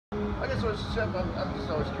I guess as a chef, I'm just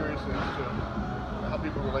always curious as to how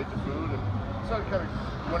people relate to food, and so I'm kind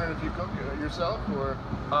of wondering if you cook yourself or.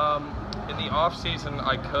 In the off season,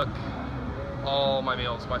 I cook all my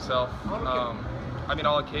meals myself. I mean,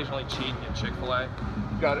 I'll occasionally cheat and get Chick-fil-A.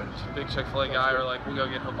 Got it. Big Chick-fil-A guy, or like we'll go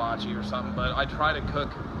get hibachi or something. But I try to cook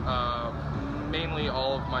mainly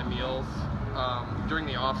all of my meals during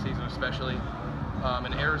the off season, especially.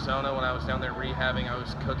 In Arizona, when I was down there rehabbing, I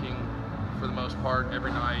was cooking for the most part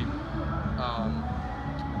every night.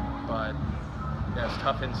 But yeah, it's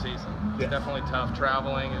tough in season. It's definitely tough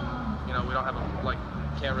traveling, and we don't have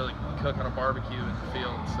can't really cook on a barbecue in the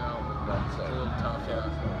field, so it's a little tough. Yeah.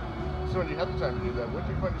 So when you have the time to do that, what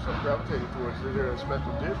do you find yourself gravitating towards? Is there a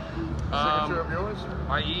special dish, signature of yours?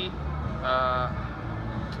 I eat.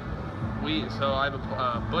 So I have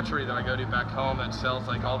a butchery that I go to back home that sells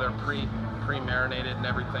like all their pre-marinated and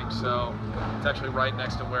everything. So it's actually right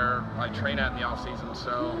next to where I train at in the off season.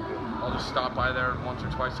 So I'll just stop by there once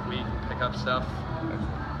or twice a week and pick up stuff.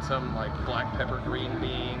 Some like black pepper green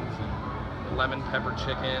beans, and lemon pepper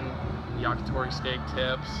chicken, yakitori steak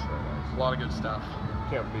tips, a lot of good stuff.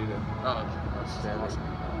 Can't beat it. Oh, that's awesome.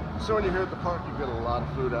 So when you're here at the park, you've got a lot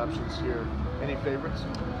of food options here. Any favorites?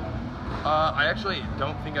 I actually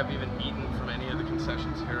don't think I've even eaten from any of the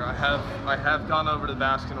concessions here. I have gone over to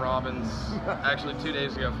Baskin Robbins actually 2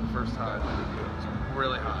 days ago for the first time. It's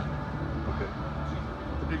really hot. Okay.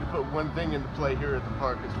 If you could put one thing into play here at the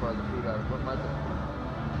park as far as the food item, what might that be?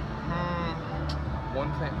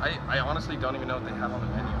 One thing, I honestly don't even know what they have on the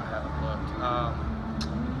menu. I haven't looked.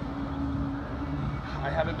 I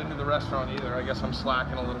haven't been to the restaurant either. I guess I'm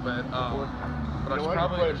slacking a little bit. But I should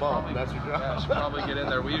probably that's your job. Yeah, I should probably get in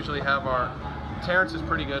there. We usually have Terrence is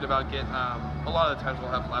pretty good about getting, a lot of the times we'll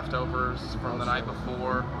have leftovers from the night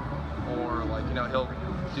before, or he'll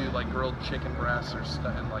do like grilled chicken breasts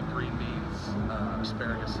and like green beans,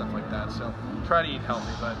 asparagus, stuff like that. So try to eat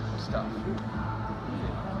healthy, but it's tough.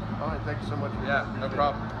 All right, thank you so much. Yeah, no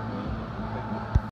problem.